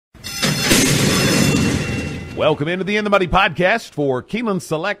Welcome into the In the Money podcast for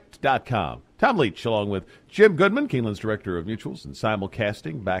KeenelandSelect.com. Tom Leach, along with Jim Goodman, Keeneland's Director of Mutuals and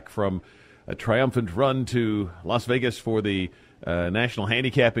Simulcasting, back from a triumphant run to Las Vegas for the National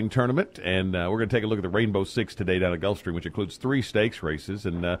Handicapping Tournament. And we're going to take a look at the Rainbow Six today down at Gulfstream, which includes 3 stakes races.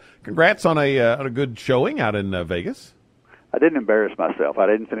 And congrats on a good showing out in Vegas. I didn't embarrass myself. I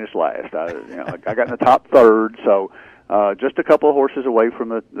didn't finish last. I got in the top third, so just a couple of horses away from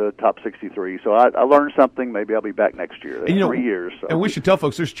the top 63. So I learned something. Maybe I'll be back next year. That's 3 years. So. And we should tell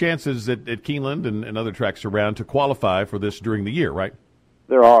folks there's chances at Keeneland and other tracks around to qualify for this during the year, right?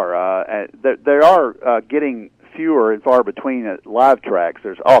 There are. There are getting fewer and far between at live tracks.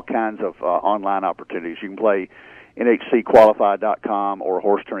 There's all kinds of online opportunities. You can play NHCQualify.com or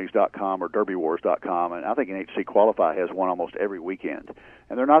HorseTourneys.com or DerbyWars.com, and I think NHC Qualify has one almost every weekend.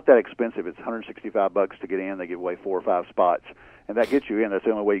 And they're not that expensive. It's $165 to get in. They give away 4 or 5 spots, and that gets you in. That's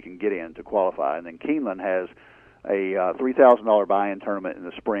the only way you can get in to qualify. And then Keeneland has a $3,000 buy-in tournament in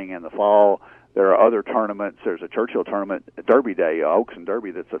the spring and the fall. There are other tournaments. There's a Churchill tournament, Derby Day, Oaks and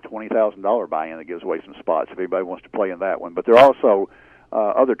Derby, that's a $20,000 buy-in that gives away some spots if anybody wants to play in that one. But there are also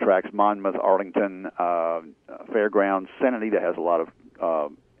other tracks, Monmouth, Arlington, Fairgrounds. Santa Anita has a lot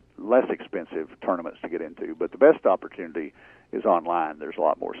of less expensive tournaments to get into. But the best opportunity is online. There's a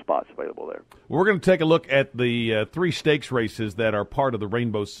lot more spots available there. We're going to take a look at the 3 stakes races that are part of the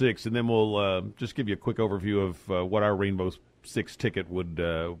Rainbow Six, and then we'll just give you a quick overview of what our Rainbow Six ticket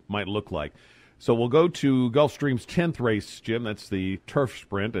might look like. So we'll go to Gulfstream's 10th race, Jim. That's the turf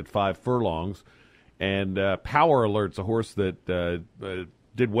sprint at 5 furlongs. And Power Alert's a horse that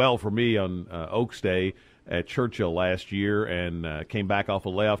did well for me on Oaks Day at Churchill last year and came back off a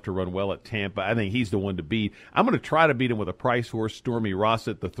layoff to run well at Tampa. I think he's the one to beat. I'm going to try to beat him with a price horse, Stormy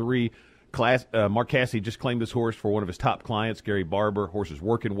Rossett, the 3. Mark Cassidy just claimed this horse for one of his top clients, Gary Barber. Horse is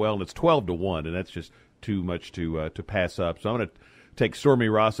working well, and it's 12-1, and that's just too much to pass up. So I'm going to take Stormy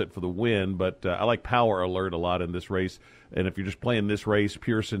Rossett for the win, but I like Power Alert a lot in this race. And if you're just playing this race,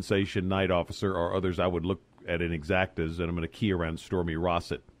 Pure Sensation, Night Officer, or others, I would look at an exactas, and I'm going to key around Stormy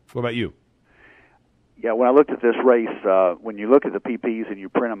Rossett. What about you? Yeah, when I looked at this race, when you look at the PPs and you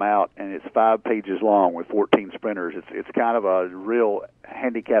print them out, and it's 5 pages long with 14 sprinters, it's kind of a real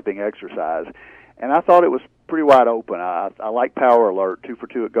handicapping exercise. And I thought it was pretty wide open. I like Power Alert, 2 for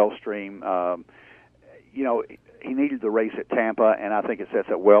 2 at Gulfstream. He needed the race at Tampa, and I think it sets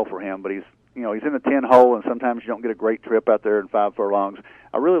up well for him. But he's in the 10 hole, and sometimes you don't get a great trip out there in 5 furlongs.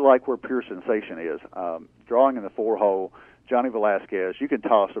 I really like where Pure Sensation is. Drawing in the 4 hole, Johnny Velasquez. You can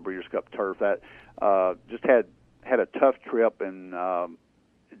toss the Breeders' Cup turf. That just had a tough trip and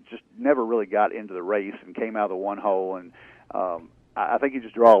just never really got into the race and came out of the 1 hole. And I think you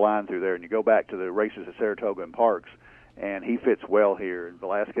just draw a line through there, and you go back to the races at Saratoga and Parks. And he fits well here. And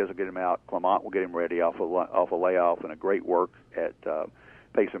Velasquez will get him out. Clement will get him ready off a layoff, and a great work at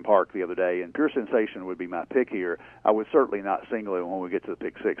Payson Park the other day. And Pure Sensation would be my pick here. I would certainly not single him when we get to the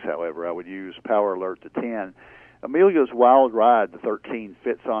pick 6, however. I would use Power Alert to 10. Amelia's Wild Ride, the 13,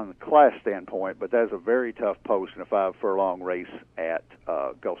 fits on the class standpoint, but that's a very tough post in a 5 furlong race at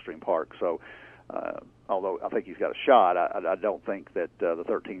Gulfstream Park. So although I think he's got a shot, I don't think that the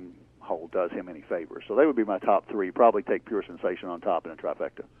 13 hole does him any favors. So they would be my top 3. Probably take Pure Sensation on top in a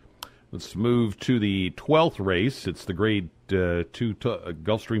trifecta. Let's move to the 12th race. It's the Grade 2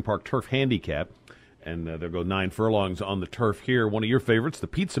 Gulfstream Park Turf Handicap, and they'll go 9 furlongs on the turf here. One of your favorites, the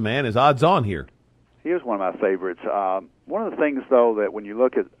Pizza Man, is odds on here. He is one of my favorites. One of the things, though, that when you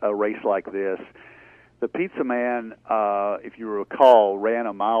look at a race like this, the Pizza Man, if you recall, ran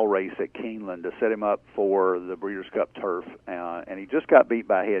a mile race at Keeneland to set him up for the Breeders' Cup turf, and he just got beat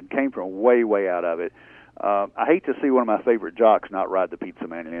by head, came from way, way out of it. I hate to see one of my favorite jocks not ride the Pizza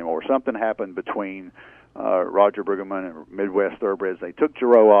Man anymore. Something happened between Roger Brueggemann and Midwest Thoroughbreds. They took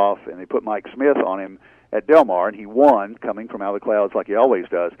Giroux off, and they put Mike Smith on him at Del Mar, and he won, coming from out of the clouds like he always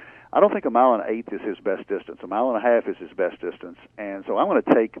does. I don't think 1 1/8 is his best distance. 1.5 miles is his best distance. And so I'm going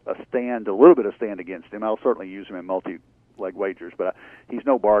to take a little bit of stand against him. I'll certainly use him in multi-leg wagers, but he's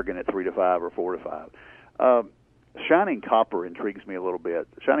no bargain at 3 to 5 or 4 to 5. Shining Copper intrigues me a little bit.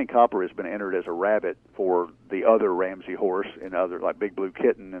 Shining Copper has been entered as a rabbit for the other Ramsey horse in other, like Big Blue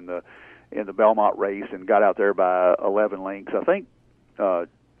Kitten in the Belmont race, and got out there by 11 lengths.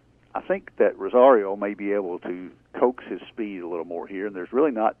 I think that Rosario may be able to coax his speed a little more here, and there's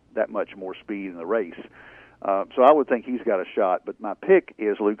really not that much more speed in the race. So I would think he's got a shot. But my pick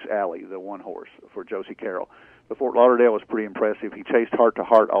is Luke's Alley, the 1 horse for Josie Carroll. The Fort Lauderdale was pretty impressive. He chased heart to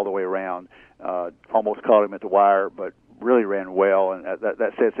heart all the way around, almost caught him at the wire, but really ran well, and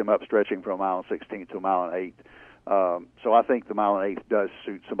that sets him up stretching from 1.16 miles to 1.8 miles. So I think the 1.8 miles does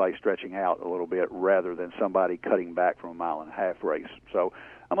suit somebody stretching out a little bit rather than somebody cutting back from a 1.5 mile race. So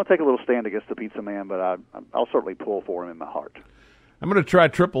I'm going to take a little stand against the Pizza Man, but I'll certainly pull for him in my heart. I'm going to try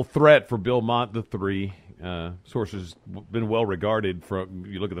Triple Threat for Bill Mott, the 3. This horse has been well regarded. From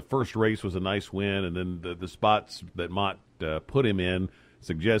you look at the first race was a nice win, and then the spots that Mott put him in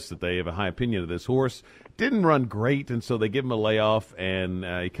suggests that they have a high opinion of this horse. Didn't run great, and so they give him a layoff, and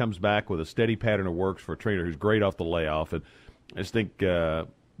he comes back with a steady pattern of works for a trainer who's great off the layoff. And I just think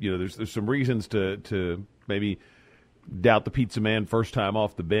there's some reasons to maybe doubt the Pizza Man first time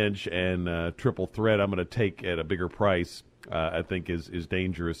off the bench, and Triple Threat I'm going to take at a bigger price. I think is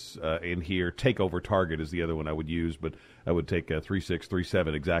dangerous in here. Takeover Target is the other one I would use, but I would take 3-6,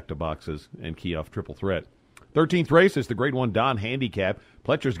 3-7 exacta boxes and key off Triple Threat. 13th race is the Grade 1 Donn Handicap.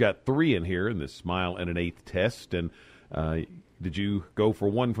 Pletcher's got 3 in here in this mile and an 1/8 test. And did you go for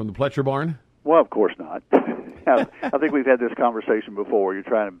one from the Pletcher barn? Well, of course not. I think we've had this conversation before. You're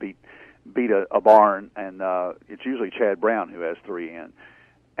trying to beat a barn, and it's usually Chad Brown who has 3 in.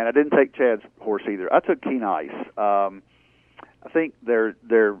 And I didn't take Chad's horse either. I took Keen Ice. I think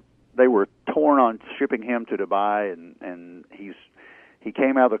they were torn on shipping him to Dubai, and he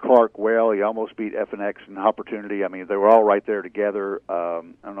came out of the Clark well. He almost beat FNX in Opportunity. I mean, they were all right there together. I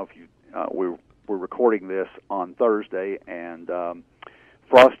don't know if we're recording this on Thursday, and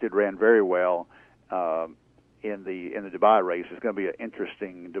Frosted ran very well in the Dubai race. It's going to be an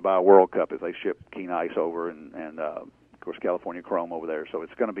interesting Dubai World Cup if they ship Keen Ice over, and of course California Chrome over there. So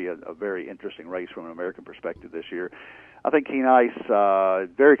it's going to be a very interesting race from an American perspective this year. I think Keen Ice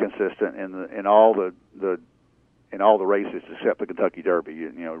very consistent in all the races except the Kentucky Derby.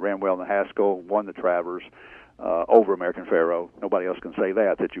 You know, ran well in the Haskell, won the Travers over American Pharoah. Nobody else can say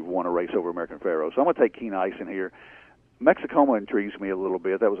that you've won a race over American Pharoah. So I'm going to take Keen Ice in here. Mexicoma intrigues me a little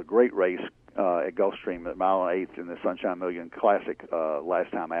bit. That was a great race at Gulfstream at 1.8 miles in the Sunshine Million Classic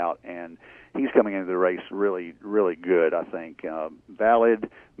last time out, and he's coming into the race really, really good, I think. Valid,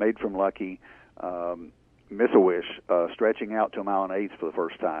 Made from Lucky, Miss-A-Wish, stretching out to 1.8 miles for the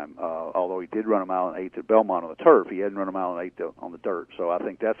first time. Although he did run 1.8 miles at Belmont on the turf, he hadn't run 1.8 miles on the dirt. So I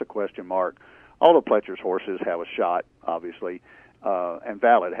think that's a question mark. All the Pletcher's horses have a shot, obviously, and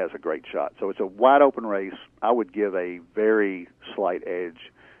Valid has a great shot. So it's a wide open race. I would give a very slight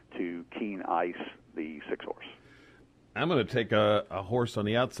edge to Keen Ice, the 6 horse. I'm going to take a horse on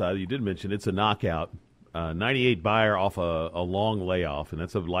the outside. You did mention it's a knockout. 98 buyer off a long layoff, and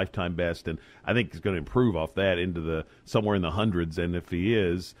that's a lifetime best, and I think he's going to improve off that into somewhere in the hundreds, and if he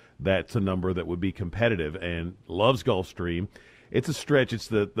is, that's a number that would be competitive, and loves Gulfstream. It's a stretch. It's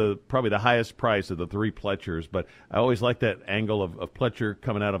the probably the highest price of the 3 Pletchers, but I always like that angle of Pletcher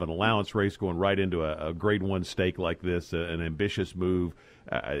coming out of an allowance race going right into a Grade 1 stake like this. An ambitious move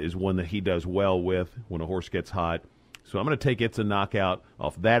is one that he does well with when a horse gets hot. So I'm going to take It's a Knockout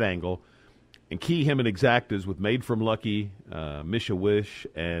off that angle and key him in exactas with Made from Lucky, Miss-A-Wish,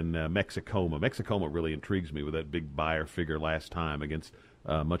 and Mexicoma. Mexicoma really intrigues me with that big buyer figure last time against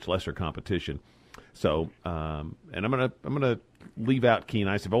much lesser competition. So, and I'm gonna leave out Keen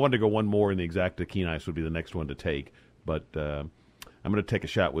Ice. If I wanted to go one more in the exacta, Keen Ice would be the next one to take. But I'm going to take a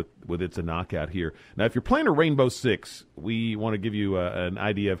shot with It's a Knockout here. Now, if you're playing a Rainbow Six, we want to give you an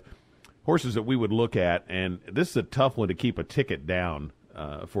idea of horses that we would look at, and this is a tough one to keep a ticket down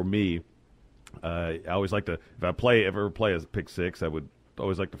for me. I always like to, if I ever play as a pick 6, I would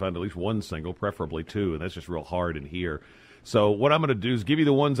always like to find at least one single, preferably 2, and that's just real hard in here. So what I'm going to do is give you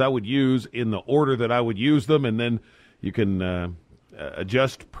the ones I would use in the order that I would use them, and then you can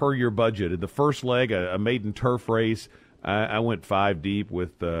adjust per your budget. In the first leg, a maiden turf race, I went 5 deep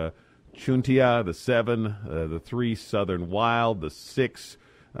with Chuntia, the 7, the 3 Southern Wild, the 6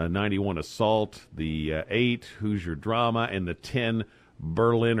 91 Assault, the 8 Hoosier Drama, and the 10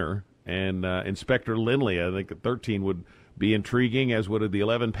 Berliner. And Inspector Lindley, I think the 13 would be intriguing, as would the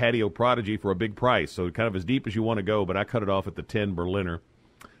 11 Patio Prodigy for a big price. So kind of as deep as you want to go, but I cut it off at the 10 Berliner.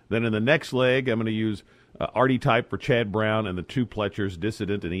 Then in the next leg, I'm going to use Artie Type for Chad Brown and the 2 Pletchers,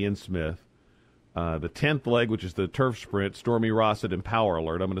 Dissident and Ian Smith. The 10th leg, which is the Turf Sprint, Stormy Rossett and Power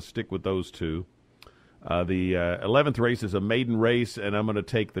Alert. I'm going to stick with those 2. The 11th race is a maiden race, and I'm going to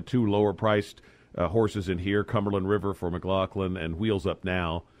take the 2 lower-priced horses in here, Cumberland River for McLaughlin and Wheels Up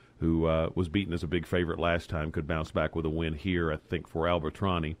Now, who was beaten as a big favorite last time, could bounce back with a win here, I think, for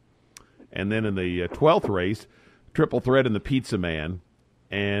Albertrani. And then in the 12th race, Triple Threat and the Pizza Man.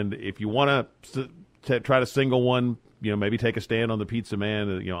 And if you want to try to single one, maybe take a stand on the Pizza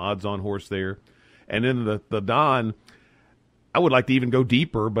Man, odds-on horse there. And then the Donn, I would like to even go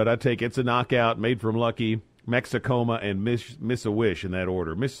deeper, but I take It's a Knockout, Made from Lucky, Mexicoma, and Miss a Wish in that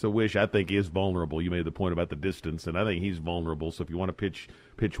order. Miss a Wish, I think, is vulnerable. You made the point about the distance, and I think he's vulnerable. So if you want to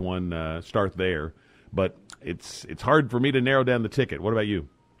pitch one, start there. But it's hard for me to narrow down the ticket. What about you?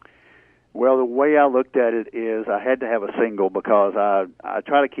 Well, the way I looked at it is I had to have a single because I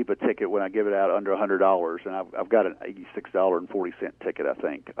try to keep a ticket when I give it out under $100, and I've got an $86.40 ticket, I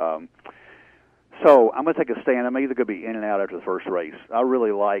think. So I'm going to take a stand. I'm either going to be in and out after the first race. I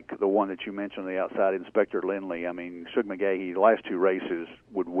really like the one that you mentioned on the outside, Inspector Lindley. I mean, Shug McGahee, the last two races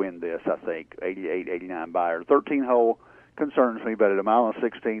would win this, I think, 88, 89 buyer. 13-hole concerns me, but at a mile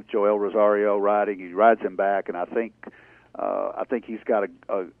and 16th, Joel Rosario riding, he rides him back, and I think he's got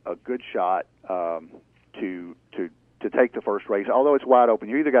a good shot to take the first race. Although it's wide open,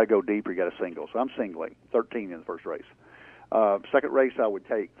 you either got to go deep or you got a single. So I'm singling 13 in the first race. Second race, I would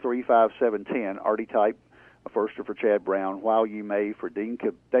take 3, 5, 7, 10, Artie Type, a firster for Chad Brown, While You May for Dane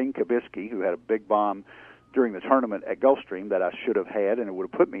Kabisky, who had a big bomb during the tournament at Gulfstream that I should have had, and it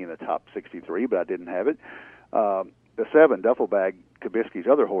would have put me in the top 63, but I didn't have it. The 7, Duffel Bag, Kabisky's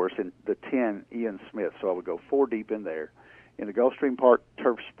other horse, and the 10, Ian Smith. So I would go 4 deep in there. In the Gulfstream Park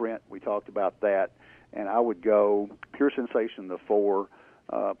Turf Sprint, we talked about that, and I would go Pure Sensation, the 4,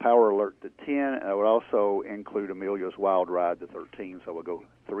 Power Alert, the 10, and I would also include Amelia's Wild Ride, the 13, so we'll go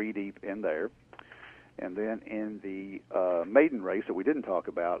 3 deep in there. And then in the maiden race that we didn't talk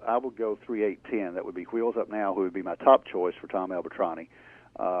about, I would go 3, 8, 10. That would be Wheels Up Now, who would be my top choice for Tom Albertrani.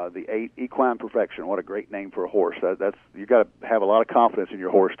 The 8, Equine Perfection. What a great name for a horse. That's you got to have a lot of confidence in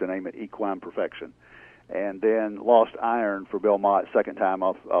your horse to name it Equine Perfection. And then Lost Iron for Bill Mott, second time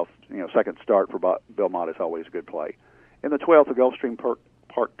off second start for Bill Mott is always a good play. In the 12th, the Gulfstream Park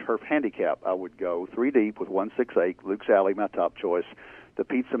Turf Handicap, I would go 3 deep with 168, Luke's Alley, my top choice. The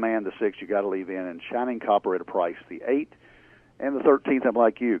Pizza Man, the 6, you got to leave in, and Shining Copper at a price, the 8. And the 13th, I'm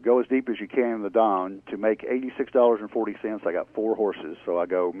like you, go as deep as you can in the Donn. To make $86.40, I got 4 horses. So I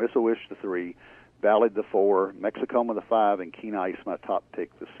go Miss a Wish, the 3, Ballad, the 4, Mexicoma, the 5, and Keen Ice, my top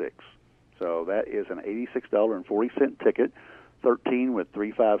pick, the 6. So that is an $86.40 ticket. 13 with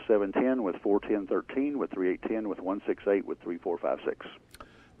 3, 5, 7, 10, with 4, 10, 13, with 3, 8, 10, with 1, 6, 8, with 3, 4, 5, 6.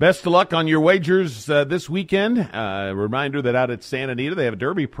 Best of luck on your wagers this weekend. Reminder that out at Santa Anita, they have a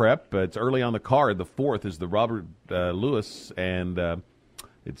Derby prep. It's early on the card. The 4th is the Robert Lewis, and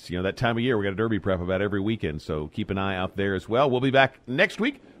it's that time of year. We got a Derby prep about every weekend, so keep an eye out there as well. We'll be back next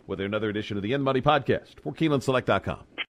week with another edition of the End Money Podcast for KeenelandSelect.com.